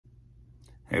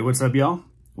Hey, what's up, y'all?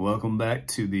 Welcome back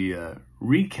to the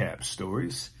recap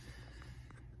stories.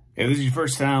 If this is your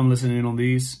first time listening in on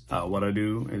these, what I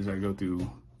do is I go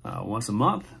through once a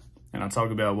month and I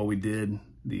talk about what we did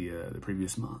the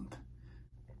previous month.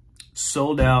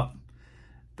 Sold out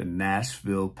the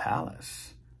Nashville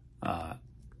Palace. It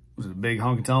was a big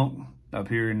honky tonk up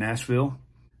here in Nashville.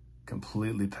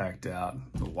 Completely packed out.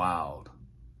 Wild.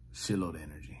 Shitload of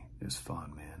energy. It was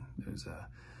fun, man.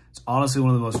 It's honestly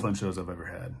one of the most fun shows I've ever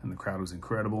had, and the crowd was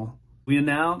incredible. We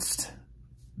announced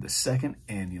the second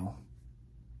annual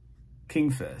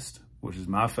King Fest, which is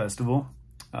my festival.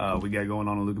 We got going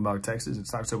on in Lukenbach, Texas.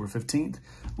 It's October 15th.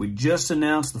 We just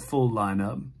announced the full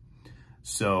lineup.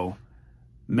 So,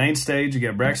 main stage, you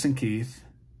got Braxton Keith,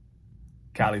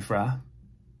 Kylie Fry,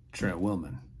 Trent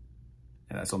Willman.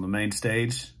 And that's on the main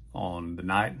stage on the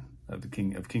night of the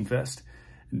King Fest.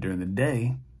 And during the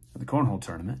day of the cornhole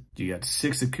tournament, you got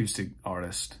 6 acoustic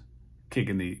artists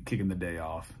kicking the day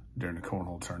off during the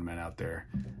cornhole tournament out there,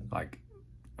 like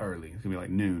early. It's gonna be like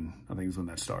noon, I think is when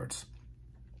that starts.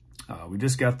 We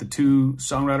just got the 2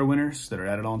 songwriter winners that are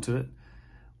added onto it,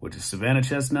 which is Savannah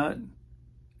Chestnut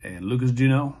and Lucas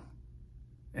Juneau.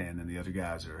 And then the other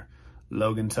guys are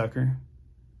Logan Tucker,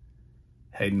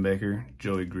 Hayden Baker,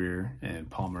 Joey Greer, and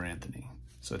Palmer Anthony.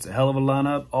 So it's a hell of a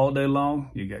lineup all day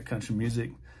long. You got country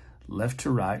music left to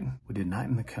right. We did Night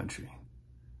in the Country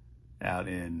out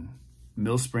in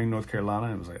Mill Spring, North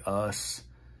Carolina. It was like us,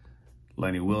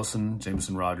 Laney Wilson,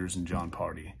 Jameson Rogers, and Jon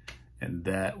Pardi. And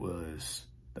that was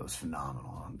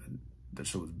phenomenal. That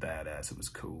show was badass. It was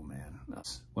cool, man.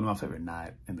 That's one of my favorite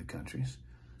Night in the Countries,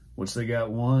 which they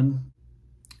got one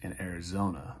in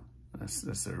Arizona. That's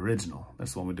the original.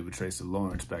 That's the one we did with Tracy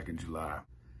Lawrence back in July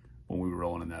when we were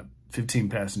rolling in that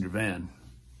 15-passenger van.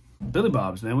 Billy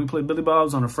Bob's, man. We played Billy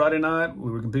Bob's on a Friday night. We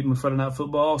were competing with Friday Night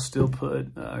Football. Still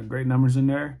put great numbers in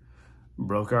there.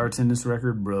 Broke our attendance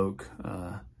record. Broke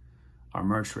our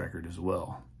merch record as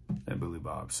well at Billy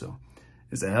Bob's. So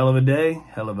it's a hell of a day,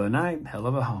 hell of a night, hell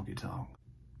of a honky tonk.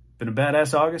 Been a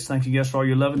badass August. Thank you guys for all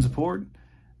your love and support.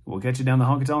 We'll catch you down the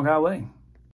honky tonk highway.